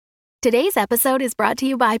Today's episode is brought to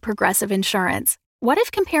you by Progressive Insurance. What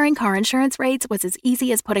if comparing car insurance rates was as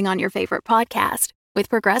easy as putting on your favorite podcast? With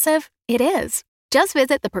Progressive, it is. Just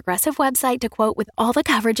visit the Progressive website to quote with all the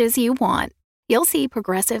coverages you want. You'll see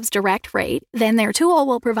Progressive's direct rate, then their tool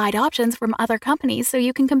will provide options from other companies so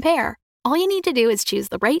you can compare. All you need to do is choose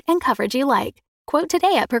the rate and coverage you like. Quote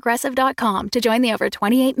today at Progressive.com to join the over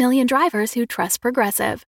 28 million drivers who trust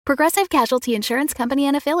Progressive. Progressive Casualty Insurance Company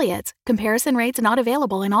and Affiliates. Comparison rates not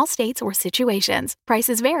available in all states or situations.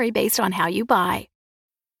 Prices vary based on how you buy.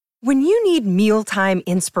 When you need mealtime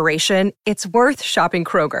inspiration, it's worth shopping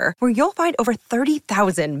Kroger, where you'll find over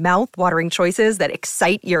 30,000 mouth-watering choices that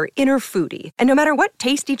excite your inner foodie. And no matter what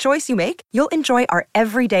tasty choice you make, you'll enjoy our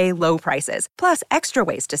everyday low prices, plus extra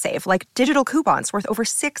ways to save, like digital coupons worth over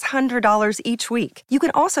 $600 each week. You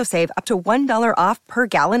can also save up to $1 off per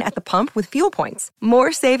gallon at the pump with fuel points.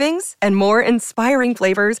 More savings and more inspiring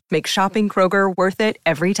flavors make shopping Kroger worth it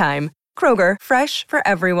every time. Kroger, fresh for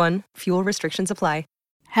everyone. Fuel restrictions apply.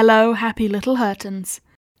 Hello, happy little Hurtons.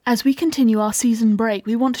 As we continue our season break,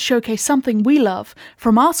 we want to showcase something we love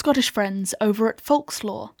from our Scottish friends over at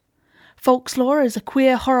Folxlore. Folxlore is a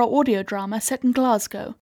queer horror audio drama set in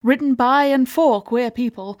Glasgow, written by and for queer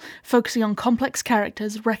people, focusing on complex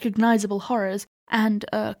characters, recognisable horrors, and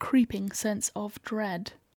a creeping sense of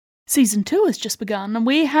dread. Season 2 has just begun, and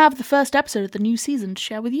we have the first episode of the new season to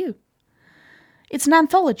share with you. It's an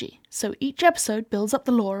anthology, so each episode builds up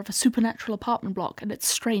the lore of a supernatural apartment block and its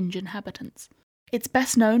strange inhabitants. It's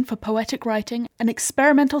best known for poetic writing and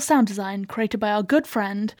experimental sound design created by our good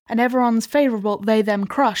friend and everyone's favourable they-them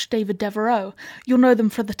crush, David Devereaux. You'll know them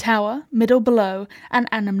for The Tower, Middle Below,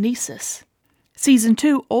 and Anamnesis. Season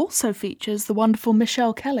 2 also features the wonderful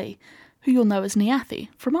Michelle Kelly, who you'll know as Niathi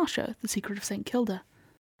from our show, The Secret of St. Kilda.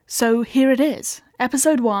 So here it is,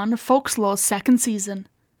 Episode 1 of Folxlore's second season.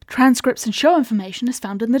 Transcripts and show information is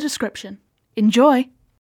found in the description. Enjoy!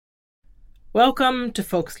 Welcome to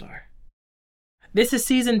Folxlore. This is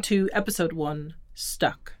Season 2, Episode 1,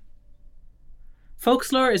 Stuck.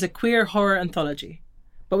 Folxlore is a queer horror anthology,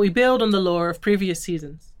 but we build on the lore of previous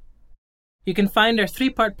seasons. You can find our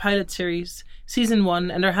 3-part pilot series, Season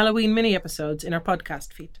 1, and our Halloween mini-episodes in our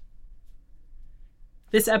podcast feed.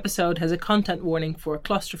 This episode has a content warning for a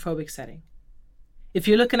claustrophobic setting. If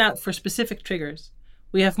you're looking out for specific triggers,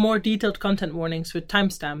 we have more detailed content warnings with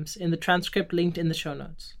timestamps in the transcript linked in the show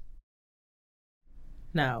notes.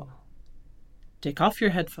 Now, take off your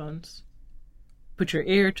headphones, put your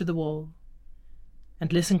ear to the wall,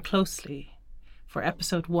 and listen closely for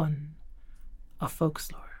Episode 1 of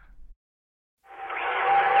Folxlore.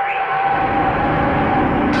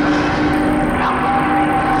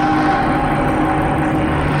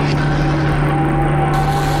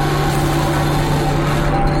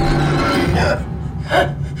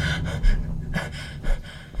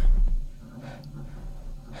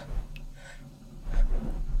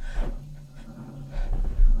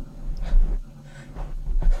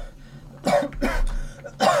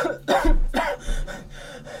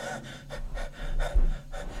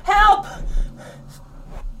 Help!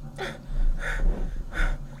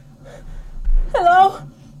 Hello?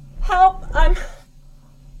 Help!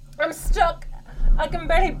 I'm stuck. I can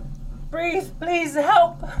barely breathe. Please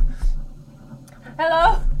help.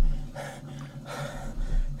 Hello?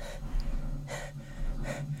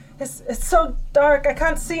 It's so dark. I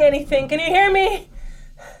can't see anything. Can you hear me?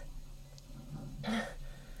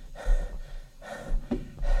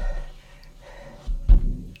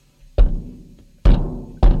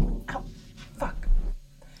 Ow, fuck.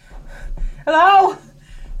 Hello?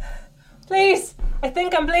 Please. I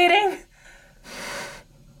think I'm bleeding.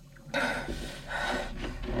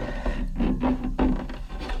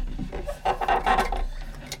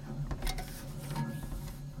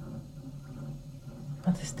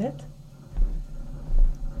 What is that?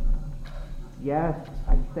 Yes,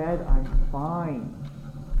 I said I'm fine.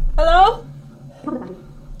 Hello?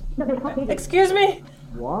 Excuse me?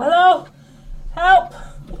 What? Hello? Help!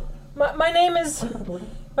 My name is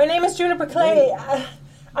Juniper Clay.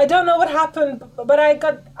 I don't know what happened, but I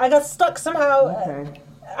got stuck somehow. Okay.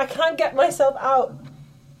 I can't get myself out.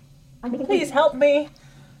 Please help me.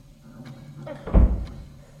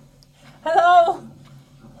 Hello?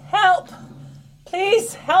 Help!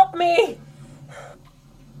 Please help me.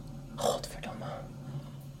 Godverdomme.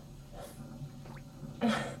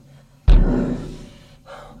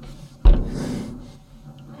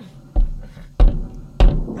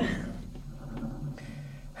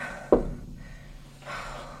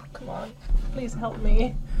 Come on, please help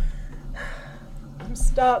me. I'm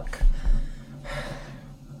stuck.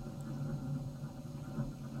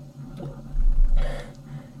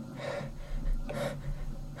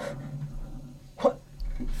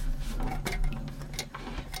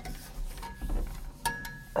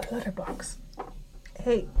 letterbox.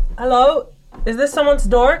 Hey, hello? Is this someone's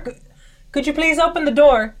door? Could you please open the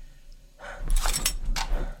door?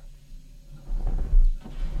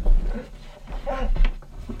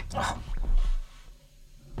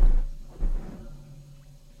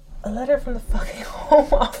 A letter from the fucking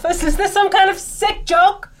Home Office? Is this some kind of sick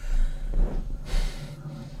joke?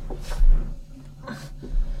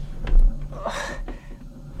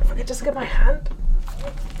 If I could just get my hand.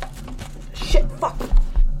 Shit, fuck.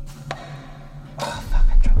 Oh, fuck,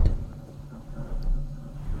 I dropped it.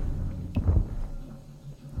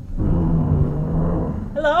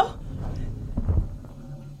 Hello?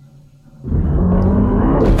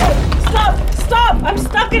 Hey, stop! Stop! I'm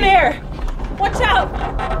stuck in here! Watch out!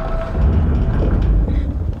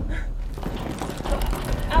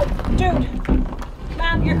 Ow, dude!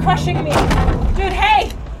 Man, you're crushing me! Dude,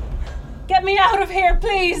 hey! Get me out of here,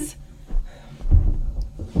 please!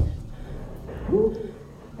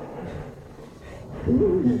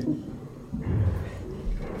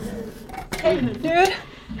 Hey, dude?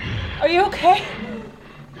 Are you okay?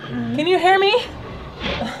 Can you hear me?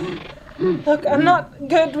 Look, I'm not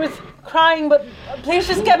good with crying, but please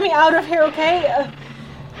just get me out of here, okay?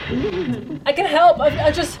 I can help.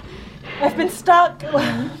 I've been stuck.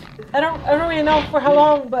 I don't really know for how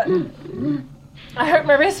long, but I hurt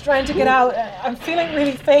my wrist trying to get out. I'm feeling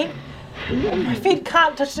really faint. My feet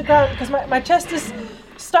can't touch the ground because my chest is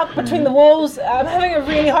stuck between the walls. I'm having a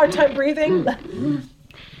really hard time breathing.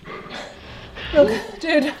 Look,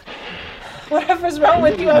 dude, whatever's wrong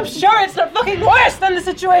with you, I'm sure it's not fucking worse than the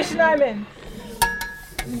situation I'm in.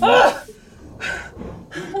 Ugh.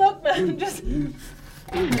 Look, man, just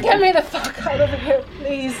get me the fuck out of here,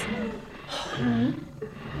 please.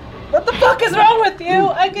 What the fuck is wrong with you?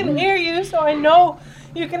 I can hear you, so I know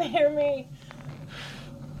you can hear me.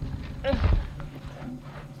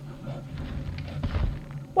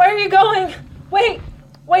 Where are you going? Wait,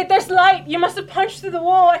 there's light. You must have punched through the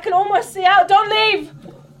wall. I can almost see out. Don't leave!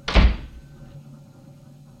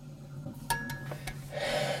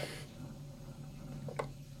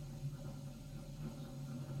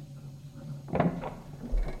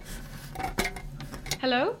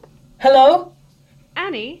 Hello? Hello?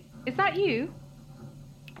 Annie, is that you?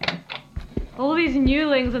 All these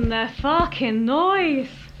newlings and their fucking noise.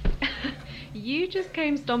 You just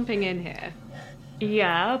came stomping in here.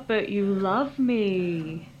 Yeah, but you love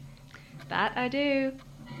me. That I do.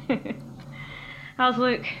 How's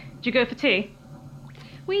Luke? Did you go for tea?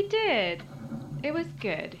 We did. It was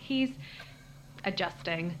good. He's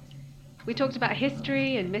adjusting. We talked about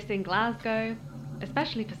history and missing Glasgow.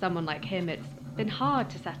 Especially for someone like him, it's been hard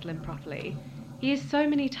to settle him properly. He has so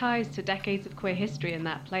many ties to decades of queer history in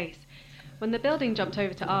that place. When the building jumped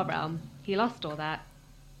over to our realm, he lost all that.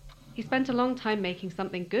 He spent a long time making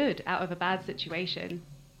something good out of a bad situation.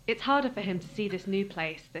 It's harder for him to see this new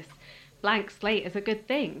place, this blank slate, as a good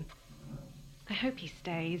thing. I hope he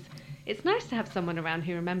stays. It's nice to have someone around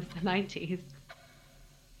who remembers the 90s.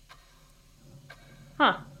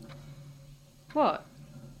 Huh. What?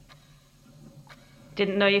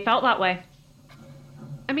 Didn't know you felt that way.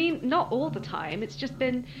 I mean, not all the time. It's just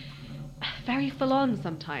been very full-on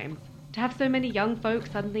sometimes. To have so many young folk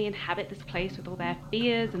suddenly inhabit this place with all their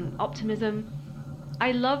fears and optimism.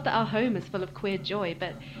 I love that our home is full of queer joy,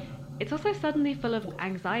 but it's also suddenly full of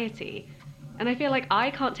anxiety. And I feel like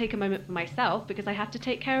I can't take a moment for myself because I have to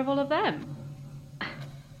take care of all of them.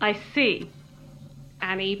 I see.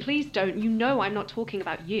 Annie, please don't. You know I'm not talking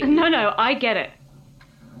about you. No, I get it.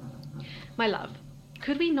 My love,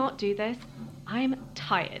 could we not do this? I'm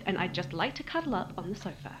tired and I'd just like to cuddle up on the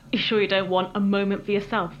sofa. You sure you don't want a moment for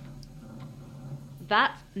yourself?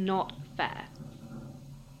 That's not fair.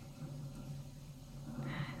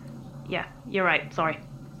 Yeah, you're right, sorry.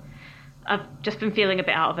 I've just been feeling a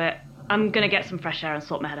bit out of it. I'm gonna get some fresh air and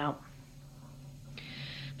sort my head out.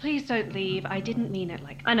 Please don't leave. I didn't mean it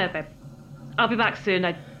like that. I know, babe. I'll be back soon.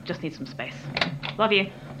 I just need some space. Love you.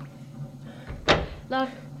 Love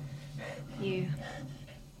you.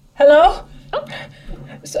 Hello? Oh.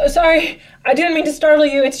 So, sorry, I didn't mean to startle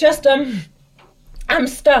you. It's just, I'm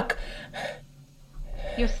stuck.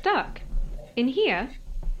 You're stuck? In here?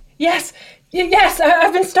 Yes,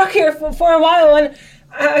 I've been stuck here for a while and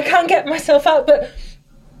I can't get myself out, but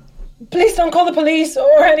please don't call the police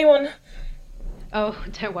or anyone. Oh,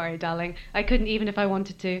 don't worry, darling. I couldn't even if I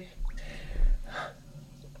wanted to.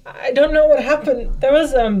 I don't know what happened. There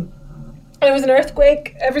was an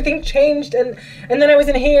earthquake, everything changed, and then I was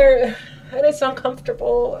in here, and it's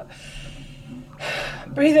uncomfortable.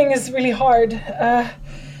 Breathing is really hard.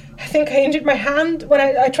 I think I injured my hand when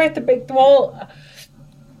I tried to break the wall.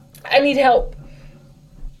 I need help.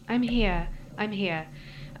 I'm here.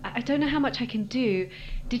 I don't know how much I can do.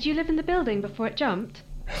 Did you live in the building before it jumped?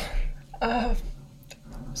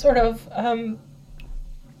 Sort of.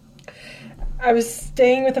 I was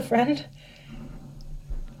staying with a friend.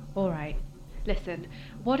 All right. Listen,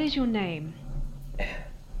 what is your name?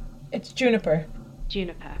 It's Juniper.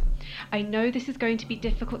 Juniper. I know this is going to be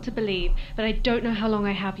difficult to believe, but I don't know how long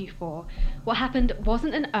I have you for. What happened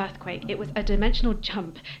wasn't an earthquake, it was a dimensional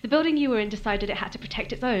jump. The building you were in decided it had to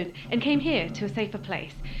protect its own, and came here to a safer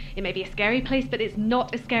place. It may be a scary place, but it's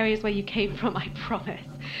not as scary as where you came from, I promise.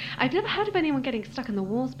 I've never heard of anyone getting stuck in the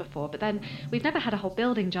walls before, but then we've never had a whole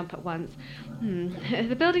building jump at once.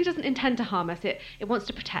 The building doesn't intend to harm us, it wants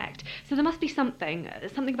to protect. So there must be something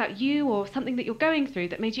about you or something that you're going through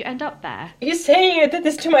that made you end up there. Are you saying I did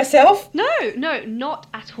this to myself? No, not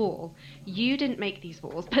at all. You didn't make these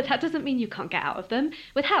walls, but that doesn't mean you can't get out of them.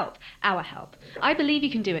 With help, our help. I believe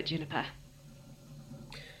you can do it, Juniper.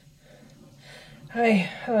 I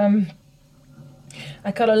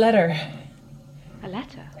got a letter. A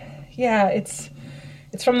letter? Yeah, it's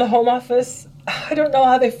from the Home Office. I don't know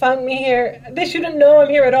how they found me here. They shouldn't know I'm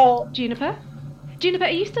here at all. Juniper? Juniper,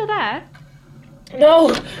 are you still there?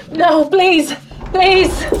 No, please.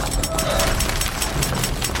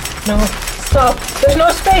 No, stop. There's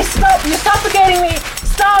no space. Stop. You're suffocating me.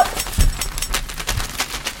 Stop.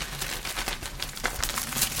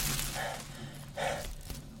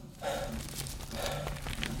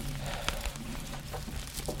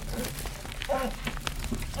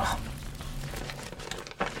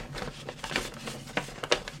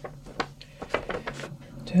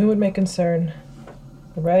 To whom it may concern,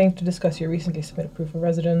 I'm writing to discuss your recently submitted proof of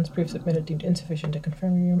residence, proof submitted deemed insufficient to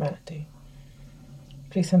confirm your humanity.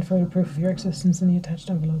 Please send further proof of your existence in the attached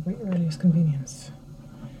envelope at your earliest convenience.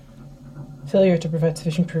 Failure to provide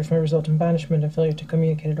sufficient proof may result in banishment, and failure to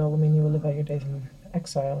communicate at all will mean you will live out your days in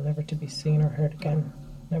exile, never to be seen or heard again,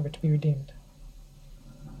 never to be redeemed.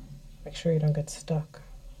 Make sure you don't get stuck.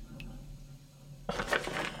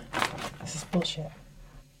 This is bullshit.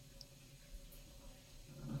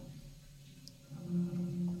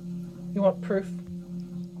 You want proof?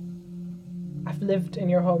 I've lived in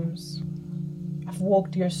your homes. I've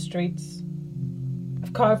walked your streets.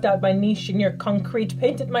 I've carved out my niche in your concrete,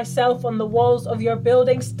 painted myself on the walls of your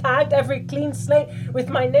buildings, tagged every clean slate with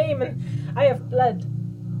my name, and I have bled.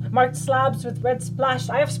 Marked slabs with red splash.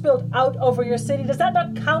 I have spilled out over your city. Does that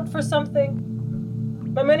not count for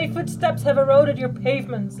something? My many footsteps have eroded your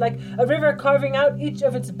pavements, like a river carving out each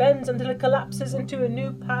of its bends until it collapses into a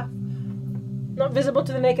new path. Not visible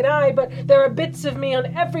to the naked eye, but there are bits of me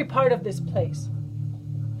on every part of this place.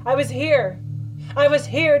 I was here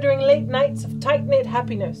during late nights of tight-knit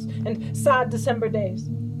happiness and sad December days.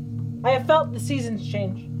 I have felt the seasons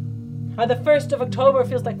change. How the 1st of October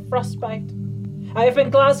feels like frostbite. I have been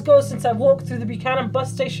Glasgow since I walked through the Buchanan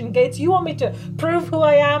bus station gates. You want me to prove who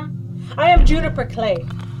I am? I am Juniper Clay.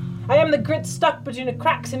 I am the grit stuck between the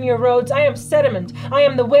cracks in your roads. I am sediment. I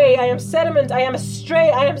am the way. I am sediment. I am a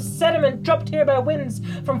stray. I am sediment dropped here by winds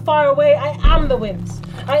from far away. I am the winds.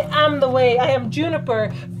 I am the way. I am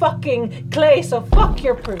Juniper fucking Clay, so fuck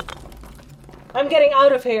your proof. I'm getting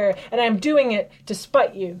out of here, and I'm doing it to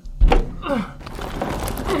spite you.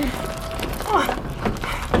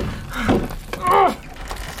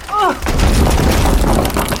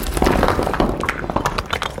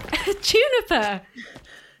 Juniper!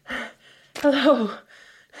 Hello.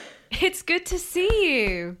 It's good to see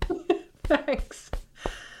you. Thanks.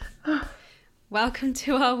 Welcome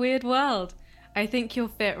to our weird world. I think you'll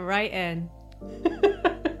fit right in.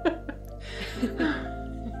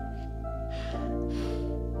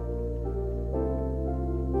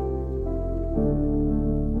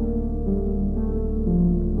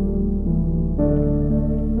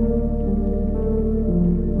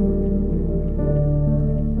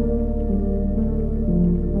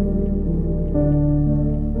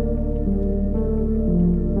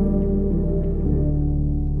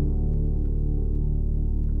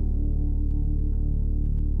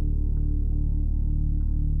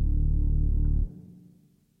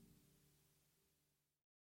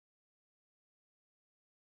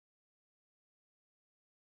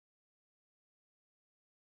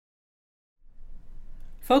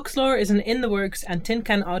 Folxlore is an In the Works and Tin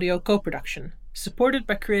Can Audio co-production, supported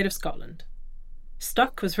by Creative Scotland.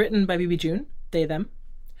 Stuck was written by BB June, they, them.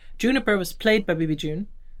 Juniper was played by BB June.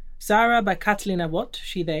 Zara by Catalina Watt,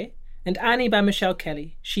 she, they. And Annie by Michelle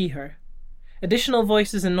Kelly, she, her. Additional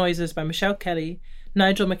voices and noises by Michelle Kelly,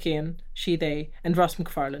 Nigel McKeon, she, they, and Ross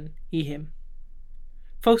McFarlane, he, him.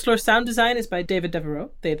 Folxlore sound design is by David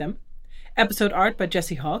Devereaux, they, them. Episode art by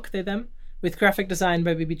Jesse Hawke, they, them, with graphic design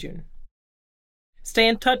by BB June. Stay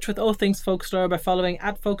in touch with all things Folxlore by following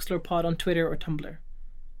 @FolxlorePod on Twitter or Tumblr.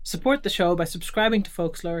 Support the show by subscribing to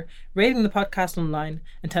Folxlore, rating the podcast online,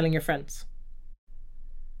 and telling your friends.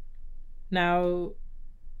 Now,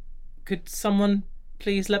 could someone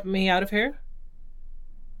please let me out of here?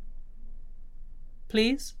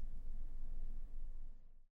 Please?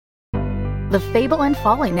 The Fable and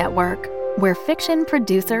Folly Network, where fiction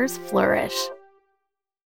producers flourish.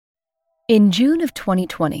 In June of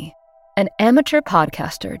 2020, an amateur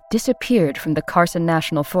podcaster disappeared from the Carson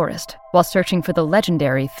National Forest while searching for the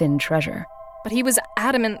legendary Finn treasure. But he was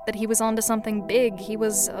adamant that he was onto something big. He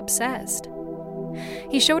was obsessed.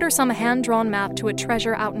 He showed her some hand-drawn map to a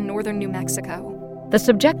treasure out in northern New Mexico. The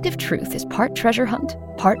Subjective Truth is part treasure hunt,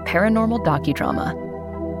 part paranormal docudrama.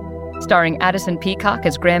 Starring Addison Peacock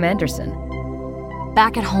as Graham Anderson.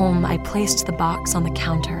 Back at home, I placed the box on the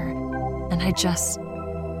counter, and I just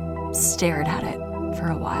stared at it for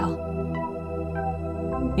a while.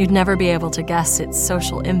 You'd never be able to guess its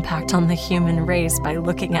social impact on the human race by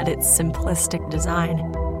looking at its simplistic design.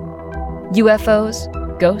 UFOs,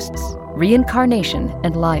 ghosts, reincarnation,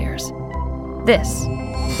 and liars. This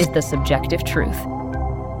is The Subjective Truth.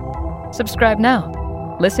 Subscribe now.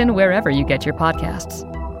 Listen wherever you get your podcasts.